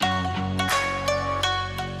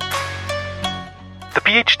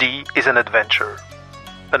PhD is an adventure,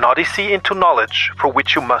 an odyssey into knowledge for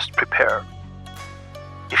which you must prepare.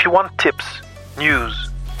 If you want tips, news,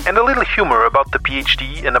 and a little humor about the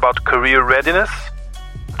PhD and about career readiness,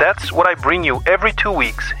 that's what I bring you every 2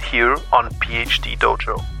 weeks here on PhD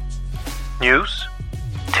Dojo. News,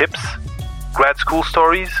 tips, grad school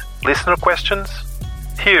stories, listener questions.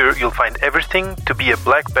 Here you'll find everything to be a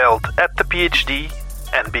black belt at the PhD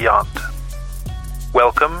and beyond.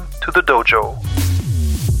 Welcome to the dojo.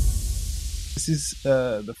 This is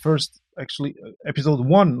the first, episode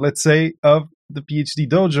 1, let's say, of the PhD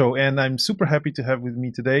Dojo, and I'm super happy to have with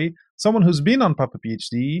me today someone who's been on Papa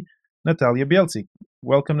PhD, Natalia Bielczyk.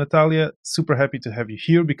 Welcome, Natalia. Super happy to have you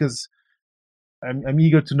here because I'm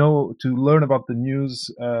eager to learn about the news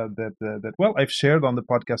that I've shared on the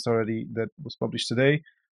podcast already that was published today,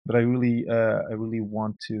 but I really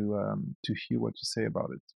want to hear what you say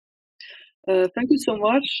about it. Thank you so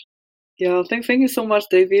much. Yeah, thank you so much,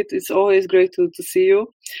 David. It's always great to see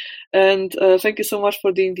you. And thank you so much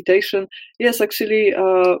for the invitation. Yes, actually,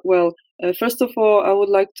 first of all, I would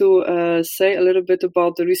like to say a little bit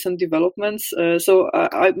about the recent developments.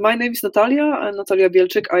 My name is Natalia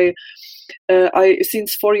Bielczyk. I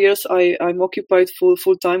since 4 years, I'm occupied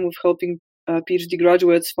full time with helping PhD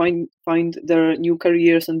graduates find their new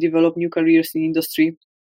careers and develop new careers in industry,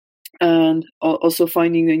 and also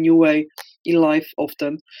finding a new way in life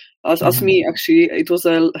often. As me, actually, it was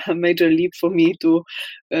a major leap for me to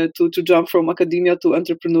jump from academia to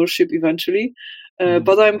entrepreneurship eventually.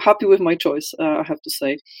 But I'm happy with my choice, I have to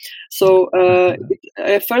say. So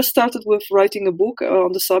I first started with writing a book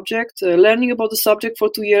on the subject, learning about the subject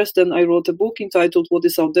for 2 years. Then I wrote a book entitled "What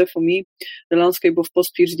is Out There for Me: The Landscape of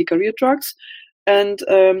Post-PhD Career Tracks," and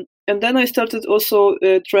then I started also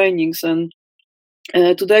trainings. And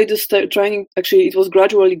today, this training actually it was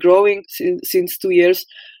gradually growing since 2 years.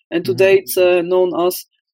 And today it's known as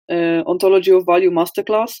Ontology of Value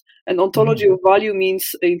Masterclass. And Ontology of Value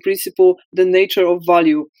means, in principle, the nature of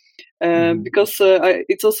value. Because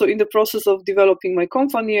it's also in the process of developing my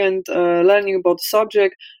company and learning about the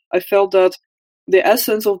subject, I felt that the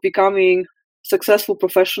essence of becoming successful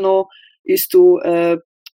professional is to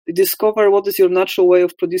discover what is your natural way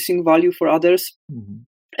of producing value for others.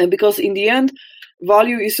 And because in the end,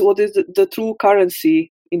 value is what is the true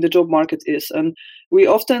currency in the job market is. And we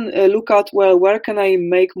often look at, where can I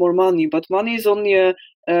make more money? But money is only a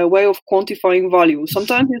way of quantifying value.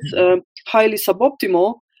 Sometimes it's highly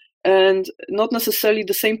suboptimal, and not necessarily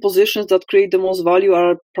the same positions that create the most value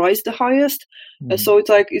are priced the highest. So it's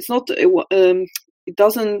like, it's not, it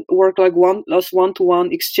doesn't work like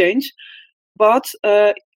one-to-one exchange, but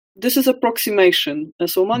this is approximation.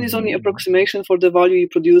 So money is only approximation for the value you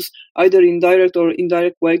produce, either in direct or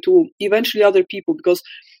indirect way, to eventually other people, because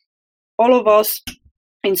all of us,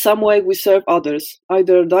 in some way, we serve others,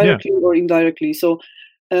 either directly or indirectly. So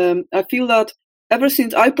I feel that ever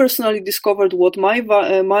since I personally discovered what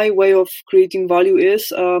my way of creating value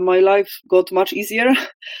is, my life got much easier.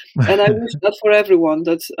 And I wish that for everyone,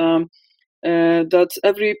 that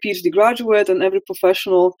every PhD graduate and every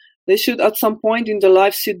professional, they should at some point in their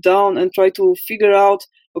life sit down and try to figure out,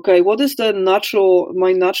 okay, what is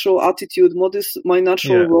my natural attitude? What is my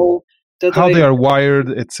natural role? How they are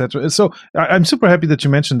wired, etc. So I'm super happy that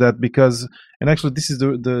you mentioned that, because, and actually this is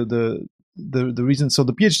the reason. So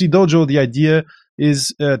the PhD Dojo, the idea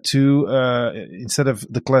is to instead of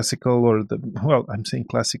the classical I'm saying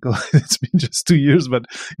classical, it's been just 2 years, but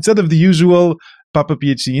instead of the usual Papa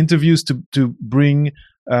PhD interviews, to bring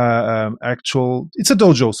it's a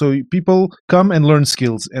dojo. So people come and learn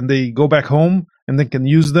skills, and they go back home and they can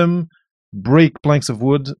use them, break planks of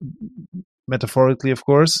wood, metaphorically, of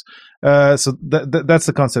course. So that's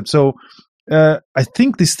the concept. So I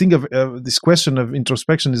think this thing of this question of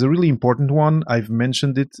introspection is a really important one. I've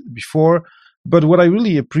mentioned it before, but what I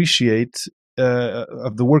really appreciate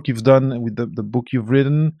of the work you've done with the book you've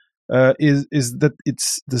written is that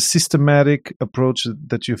it's the systematic approach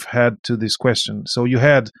that you've had to this question. So you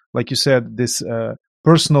had, like you said, this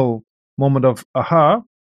personal moment of aha.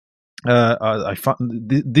 I found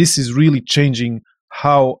this is really changing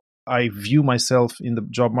how I view myself in the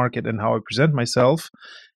job market and how I present myself.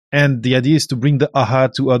 And the idea is to bring the aha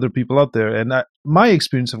to other people out there. And my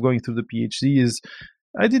experience of going through the PhD is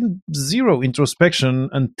I did zero introspection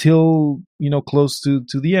until, close to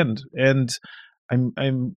the end. And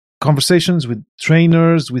I'm conversations with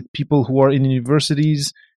trainers, with people who are in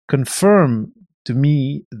universities, confirm to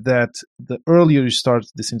me that the earlier you start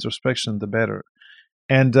this introspection, the better.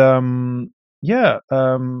 And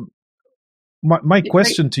my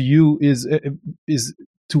question to you is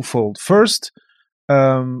twofold. First,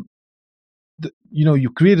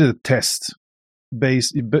 you created a test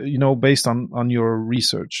based on your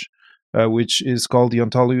research, which is called the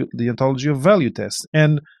ontology of value test.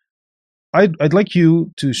 And I'd like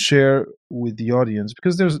you to share with the audience,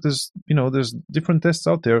 because there's different tests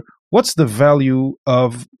out there. What's the value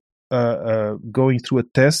of going through a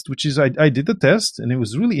test? Which is, I did the test, and it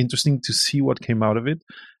was really interesting to see what came out of it,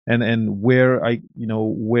 and where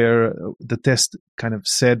where the test kind of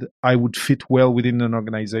said I would fit well within an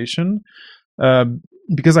organization,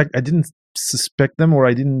 because I didn't suspect them, or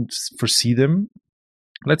I didn't foresee them,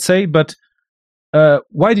 let's say, but.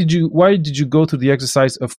 Why did you go through the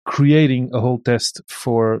exercise of creating a whole test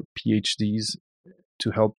for PhDs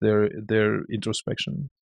to help their introspection?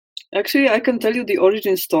 Actually, I can tell you the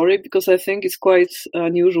origin story, because I think it's quite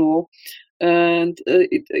unusual. And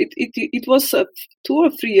it was 2 or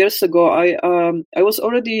 3 years ago. I was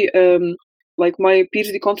already like my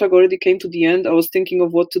PhD contract already came to the end. I was thinking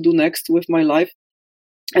of what to do next with my life,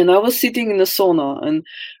 and I was sitting in a sauna. And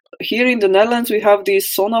here in the Netherlands, we have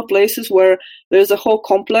these sauna places where there's a whole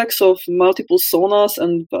complex of multiple saunas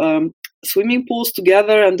and swimming pools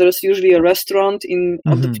together, and there's usually a restaurant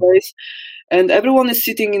at the place, and everyone is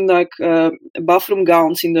sitting in like bathroom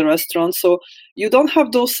gowns in the restaurant. So you don't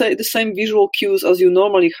have the same visual cues as you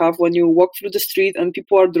normally have when you walk through the street and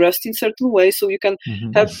people are dressed in certain ways. So you can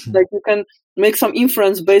have you can make some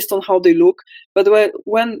inference based on how they look. But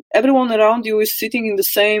when everyone around you is sitting in the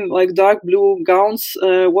same like dark blue gowns,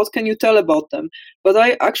 what can you tell about them? But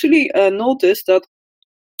I actually noticed that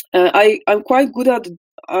I'm quite good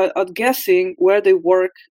at guessing where they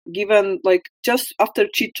work, given like just after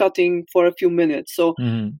chit-chatting for a few minutes. So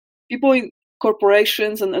people in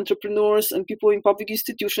corporations and entrepreneurs and people in public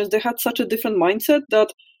institutions, they had such a different mindset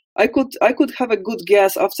that I could have a good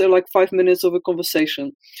guess after like 5 minutes of a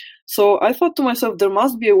conversation. So I thought to myself, there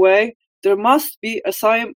must be a way, there must be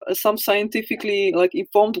some scientifically like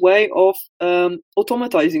informed way of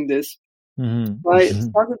automatizing this. I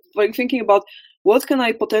started like thinking about what can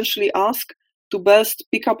I potentially ask to best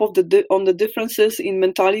pick up on the differences in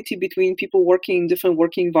mentality between people working in different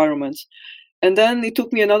working environments. And then it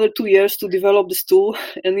took me another 2 years to develop this tool.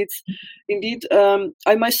 And it's indeed,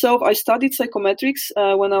 I studied psychometrics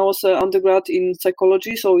when I was an undergrad in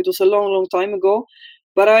psychology. So it was a long, long time ago.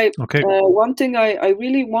 But one thing I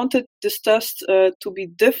really wanted this test to be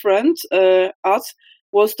different at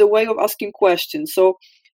was the way of asking questions. So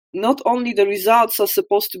not only the results are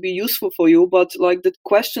supposed to be useful for you, but like the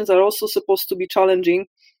questions are also supposed to be challenging.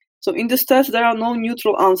 So in this test, there are no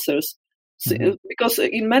neutral answers. So, because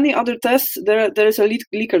in many other tests, there is a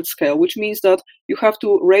Likert scale, which means that you have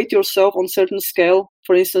to rate yourself on certain scale,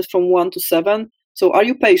 for instance, from 1 to 7. So are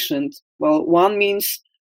you patient? Well, 1 means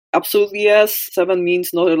absolutely yes, 7 means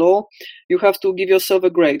not at all. You have to give yourself a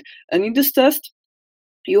grade. And in this test,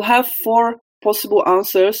 you have 4 possible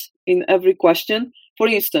answers in every question. For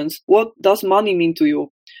instance, what does money mean to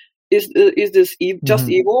you? Is this just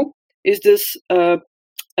evil? Is this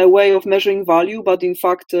a way of measuring value, but in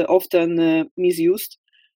fact often misused?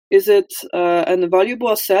 Is it a valuable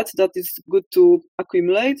asset that is good to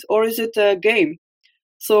accumulate, or is it a game?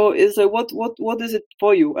 So what is it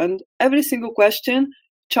for you? And every single question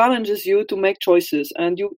challenges you to make choices,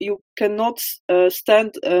 and you cannot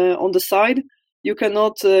stand on the side. You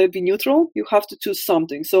cannot be neutral. You have to choose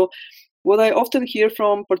something. So what I often hear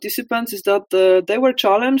from participants is that they were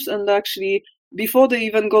challenged, and actually before they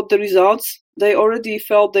even got the results, they already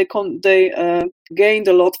felt they gained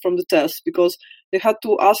a lot from the test, because they had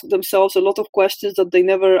to ask themselves a lot of questions that they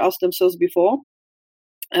never asked themselves before.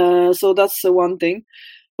 So that's one thing.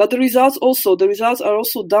 But the results are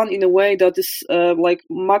also done in a way that is like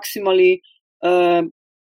maximally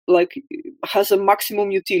like has a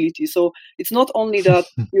maximum utility. So it's not only that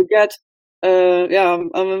you get I'm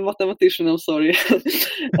a mathematician, I'm sorry.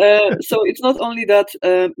 So it's not only that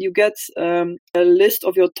you get a list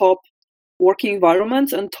of your top working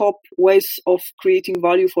environments and top ways of creating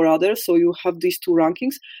value for others. So you have these 2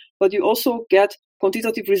 rankings, but you also get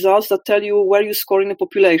quantitative results that tell you where you score in a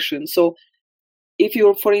population. So if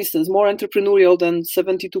you're, for instance, more entrepreneurial than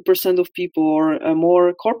 72% of people, or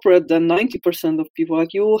more corporate than 90% of people,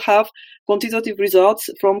 like you will have quantitative results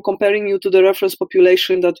from comparing you to the reference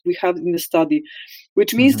population that we have in the study,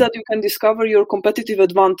 which means that you can discover your competitive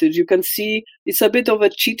advantage. You can see it's a bit of a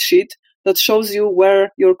cheat sheet that shows you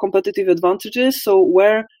where your competitive advantage is, so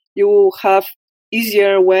where you will have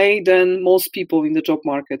easier way than most people in the job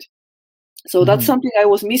market. So that's something I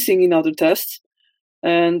was missing in other tests.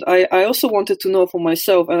 And I also wanted to know for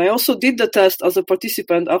myself. And I also did the test as a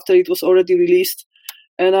participant after it was already released.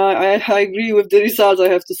 And I agree with the results, I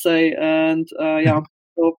have to say. And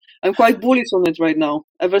so I'm quite bullish on it right now,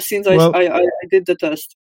 ever since I did the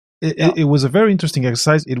test. it was a very interesting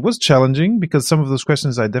exercise. It was challenging because some of those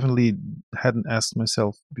questions I definitely hadn't asked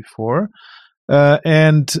myself before. The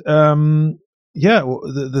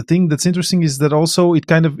thing that's interesting is that also it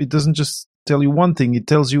doesn't just tell you one thing. It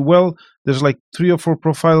tells you, well, there's like 3 or 4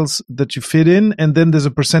 profiles that you fit in, and then there's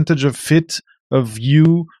a percentage of fit of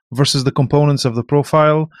you versus the components of the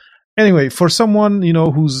profile. Anyway, for someone,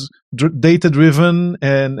 who's data driven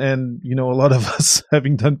and a lot of us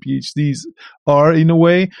having done PhDs are in a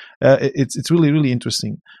way, it's really, really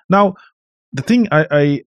interesting. Now, the thing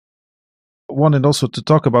I wanted also to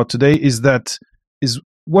talk about today is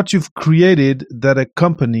what you've created that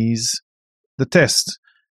accompanies the test.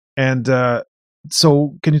 And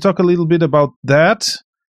so can you talk a little bit about that?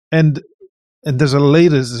 And there's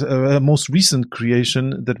a most recent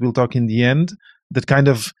creation that we'll talk in the end that kind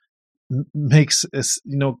of makes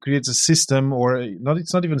creates a system, or not.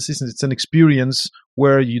 It's not even a system. It's an experience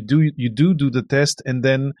where you do the test, and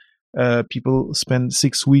then people spend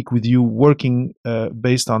 6 weeks with you working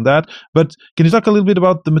based on that. But can you talk a little bit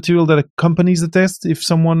about the material that accompanies the test if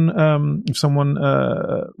someone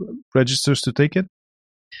registers to take it?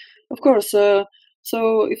 Of course.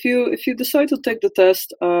 So if you decide to take the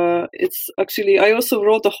test, it's actually, I also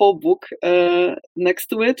wrote a whole book next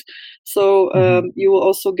to it. So you will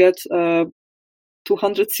also get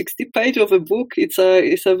 260 pages of a book. It's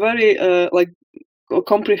a very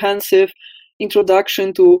comprehensive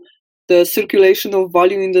introduction to the circulation of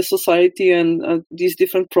value in the society and these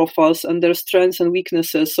different profiles and their strengths and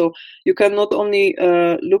weaknesses. So you can not only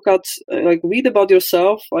look at read about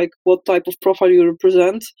yourself, like what type of profile you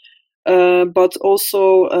represent, but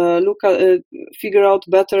also figure out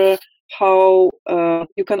better how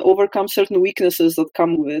you can overcome certain weaknesses that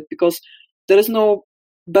come with it, because there is no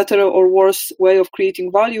better or worse way of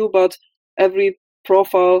creating value, but every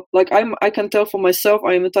profile, I can tell for myself,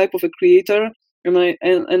 I am a type of a creator, and I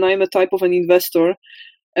am a type of an investor,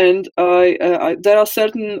 and there are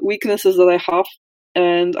certain weaknesses that I have,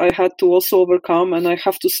 and I had to also overcome, and I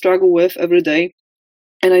have to struggle with every day,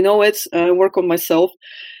 and I know it, work on myself.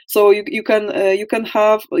 So you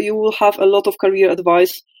will have a lot of career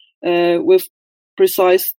advice with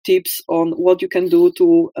precise tips on what you can do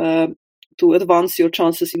to advance your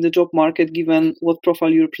chances in the job market, given what profile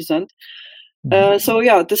you represent.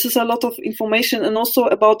 This is a lot of information, and also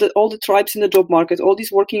about all the tribes in the job market, all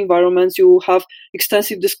these working environments. You have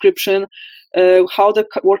extensive description, how the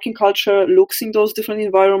working culture looks in those different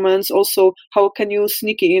environments. Also, how can you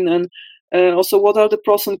sneak in, and also what are the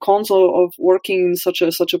pros and cons of working in such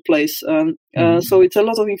a place. So it's a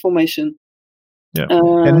lot of information. Yeah,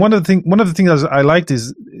 and one of the things I liked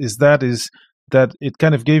is that it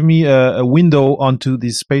kind of gave me a window onto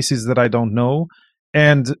these spaces that I don't know.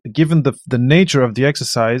 And given the nature of the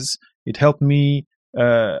exercise, it helped me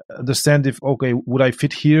understand would I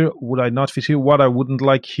fit here? Would I not fit here? What I wouldn't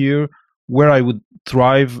like here? Where I would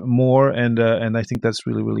thrive more? And I think that's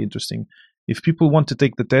really, really interesting. If people want to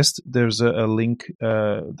take the test, there's a link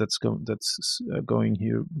that's going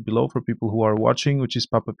here below for people who are watching, which is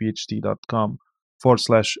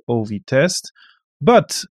papaphd.com/OV test.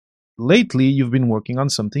 But lately, you've been working on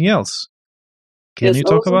something else. Can you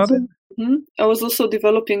talk about it? I was also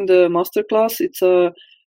developing the masterclass. It's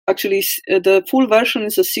actually the full version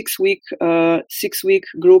is a 6-week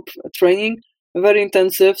group training, very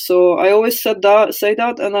intensive. So I always say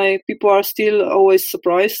that, and people are still always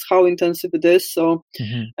surprised how intensive it is. So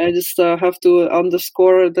I just have to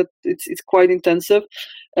underscore that it's quite intensive.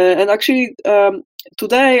 And actually,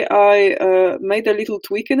 today I made a little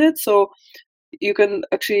tweak in it. So you can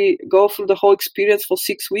actually go through the whole experience for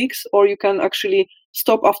 6 weeks, or you can actually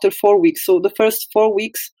stop after 4 weeks. So the first 4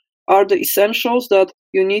 weeks are the essentials that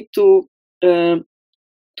you need to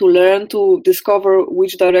learn, to discover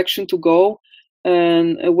which direction to go,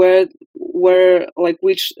 and where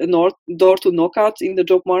which door to knock at in the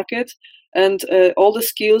job market, and all the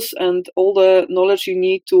skills and all the knowledge you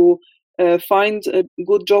need to find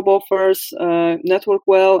good job offers, network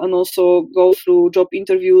well, and also go through job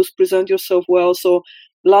interviews, present yourself well, so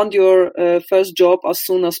land your first job as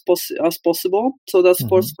soon as possible. So that's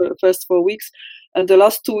first 4 weeks. And the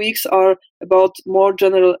last 2 weeks are about more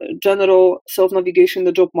general self-navigation in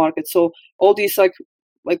the job market. So all these like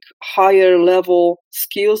higher level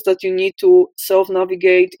skills that you need to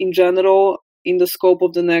self-navigate in general in the scope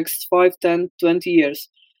of the next 5, 10, 20 years.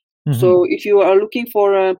 So if you are looking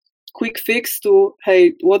for a quick fix to,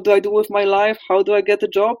 hey, what do I do with my life? How do I get a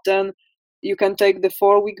job? Then you can take the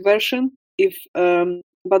 4-week version.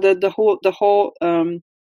 But the whole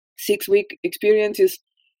 6-week experience is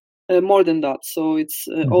more than that. So it's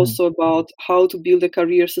also about how to build a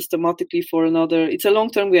career systematically for another. It's a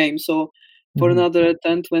long-term game. So for another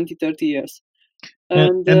 10, 20, 30 years.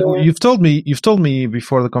 And you've told me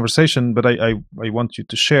before the conversation, but I want you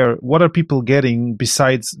to share, what are people getting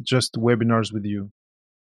besides just webinars with you?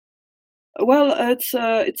 Well, it's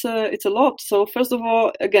a lot. So first of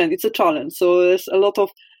all, again, it's a challenge. So there's a lot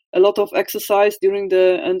of exercise during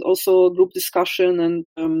and also group discussion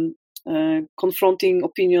and confronting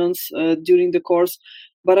opinions during the course.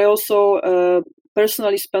 But I also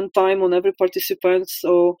personally spend time on every participant.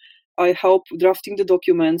 So I help drafting the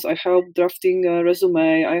documents. I help drafting a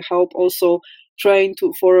resume. I help also train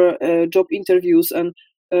for job interviews. And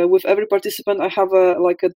with every participant, I have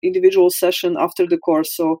an individual session after the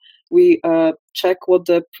course. So we check what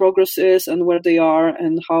the progress is and where they are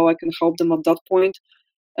and how I can help them at that point.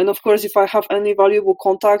 And of course, if I have any valuable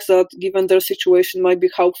contacts that, given their situation, might be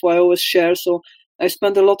helpful, I always share. So I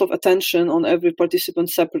spend a lot of attention on every participant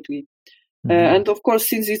separately. And of course,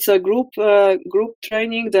 since it's a group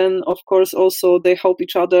training, then of course also they help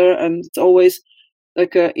each other, and it's always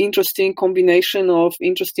like an interesting combination of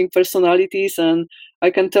interesting personalities. And I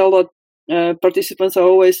can tell that participants are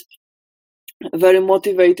always very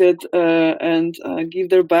motivated and give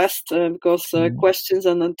their best because questions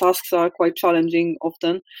and tasks are quite challenging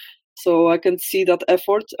often. So I can see that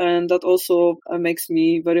effort, and that also makes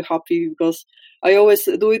me very happy because I always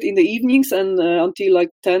do it in the evenings and until like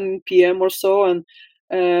 10 p.m. or so, and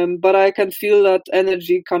but I can feel that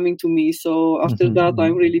energy coming to me. So after that,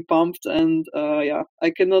 I'm really pumped, and I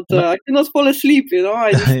cannot fall asleep. You know,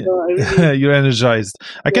 I really... You're energized.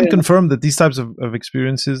 I can confirm that these types of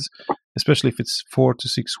experiences, especially if it's 4 to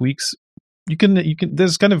 6 weeks, you can.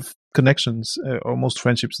 There's kind of connections, almost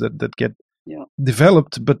friendships that get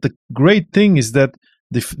developed. But the great thing is that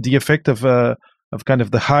the effect of kind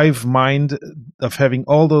of the hive mind of having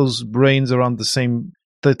all those brains around the same,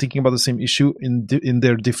 thinking about the same issue in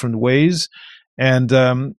their different ways, and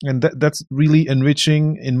that's really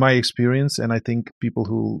enriching in my experience. And I think people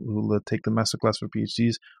who take the masterclass for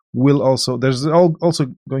PhDs will also. There's also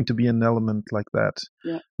going to be an element like that.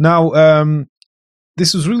 Yeah. Now,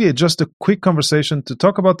 this was really just a quick conversation to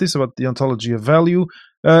talk about the ontology of value.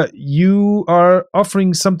 You are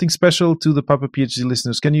offering something special to the Papa PhD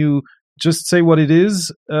listeners. Can you just say what it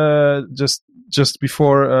is, just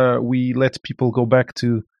before we let people go back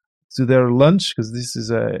to their lunch, because this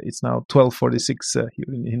is it's now 12:46 here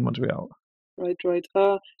in Montreal. Right.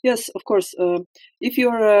 Yes, of course. If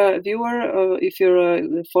you're a viewer, if you're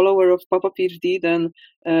a follower of Papa PhD, then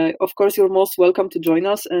of course you're most welcome to join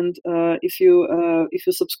us. And if you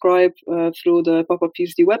subscribe through the Papa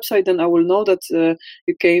PhD website, then I will know that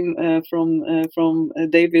you came from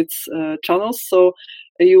David's channels. So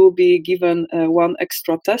you will be given one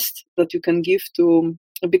extra test that you can give to,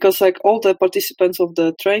 because like all the participants of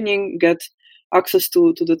the training get access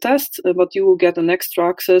to the test, but you will get an extra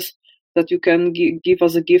access that you can give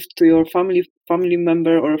as a gift to your family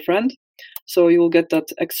member or a friend. So you will get that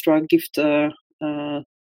extra gift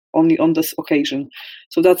only on this occasion.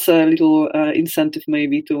 So that's a little incentive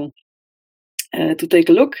maybe to take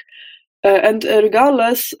a look. And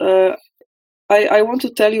regardless, I want to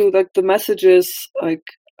tell you that the message is like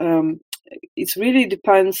it really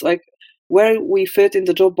depends like where we fit in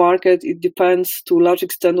the job market. It depends to a large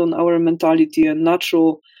extent on our mentality and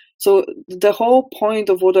natural. So the whole point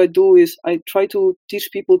of what I do is I try to teach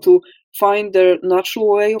people to find their natural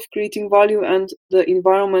way of creating value and the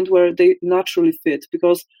environment where they naturally fit.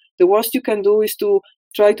 Because the worst you can do is to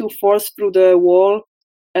try to force through the wall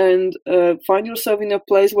and find yourself in a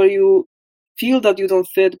place where you feel that you don't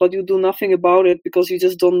fit, but you do nothing about it because you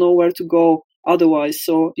just don't know where to go otherwise.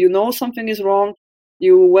 So you know something is wrong.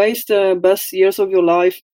 You waste the best years of your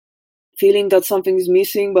life feeling that something is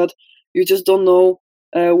missing, but you just don't know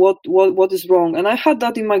what is wrong. And I had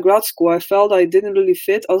that in my grad school. I felt I didn't really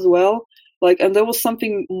fit as well. And there was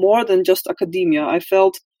something more than just academia. I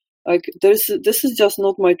felt like this is just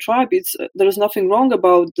not my tribe. There's nothing wrong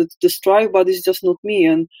about this tribe, but it's just not me.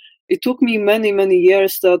 And it took me many, many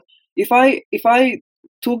years that if I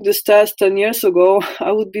took this test 10 years ago,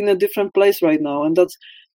 I would be in a different place right now. And that's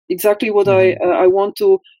exactly what I want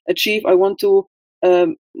to achieve. I want to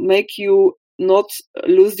make you not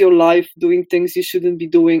lose your life doing things you shouldn't be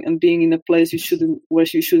doing and being in a place where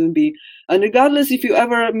you shouldn't be. And regardless, if you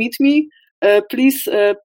ever meet me, please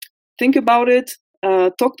think about it,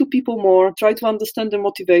 talk to people more, try to understand their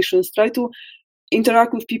motivations, try to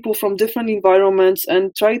interact with people from different environments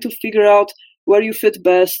and try to figure out where you fit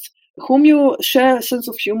best, whom you share a sense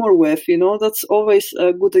of humor with. That's always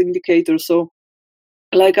a good indicator. So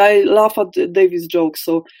I laugh at David's jokes.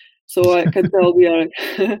 So So I can tell we are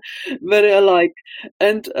very alike.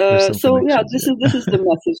 And so yeah, this is the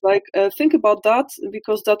message. Like think about that,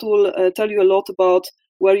 because that will tell you a lot about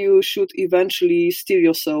where you should eventually steer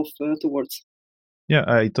yourself towards. Yeah,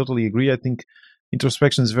 I totally agree. I think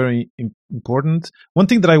introspection is very important. One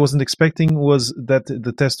thing that I wasn't expecting was that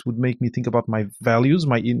the test would make me think about my values,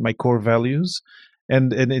 my core values,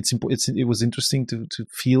 and it was interesting to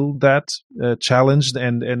feel that challenged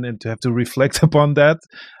and to have to reflect upon that.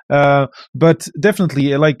 But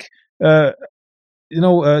definitely, like.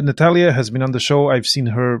 Natalia has been on the show. I've seen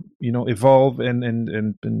her, evolve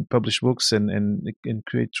and publish books and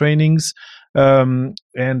create trainings, and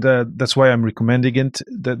that's why I'm recommending it.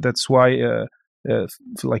 That's why,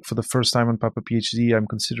 like for the first time on Papa PhD, I'm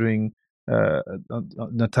considering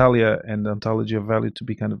Natalia and Ontology of Value to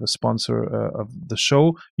be kind of a sponsor of the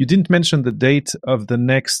show. You didn't mention the date of the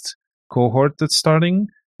next cohort that's starting.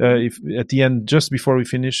 If at the end, just before we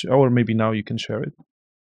finish, or maybe now you can share it.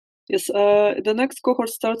 Yes, the next cohort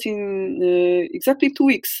starts in exactly 2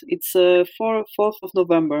 weeks. It's 4th of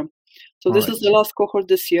November. So this is the last cohort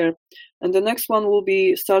this year. And the next one will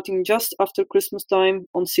be starting just after Christmas time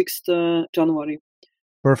on 6th January.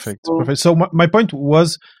 Perfect. So my point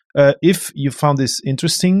was, if you found this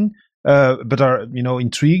interesting, but are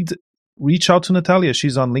intrigued, reach out to Natalia.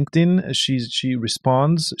 She's on LinkedIn. She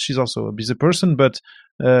responds. She's also a busy person, but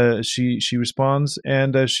she responds,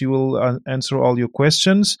 and she will answer all your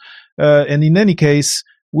questions. And in any case,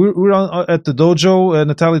 we're at the dojo.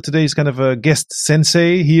 Natalia today is kind of a guest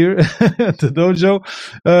sensei here at the dojo,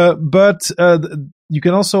 but you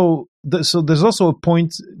can also. So there's also a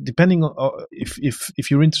point, depending on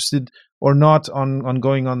if you're interested or not on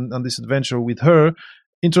going on this adventure with her.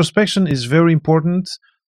 Introspection is very important.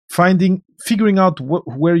 Figuring out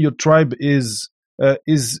where your tribe is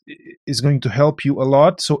going to help you a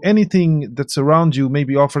lot. So anything that's around you,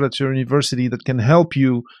 maybe offered at your university, that can help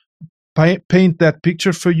you paint that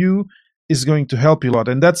picture for you, is going to help you a lot.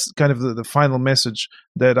 And that's kind of the final message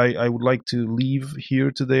that I would like to leave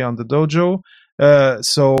here today on the dojo.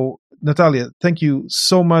 So Natalia, thank you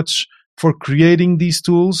so much for creating these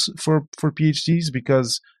tools for PhDs,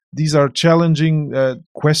 because these are challenging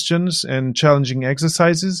questions and challenging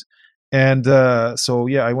exercises. And so,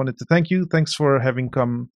 yeah, I wanted to thank you. Thanks for having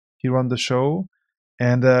come here on the show.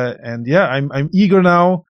 And yeah, I'm eager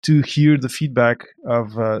now to hear the feedback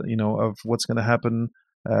of of what's going to happen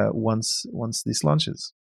once this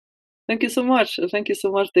launches. Thank you so much. Thank you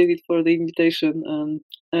so much, David, for the invitation.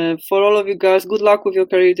 And for all of you guys, good luck with your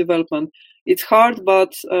career development. It's hard,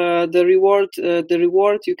 but the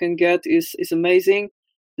reward you can get is amazing.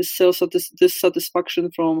 This satisfaction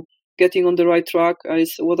from getting on the right track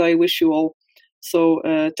is what I wish you all. So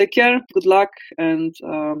take care, good luck, and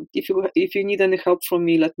if you need any help from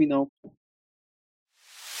me, let me know.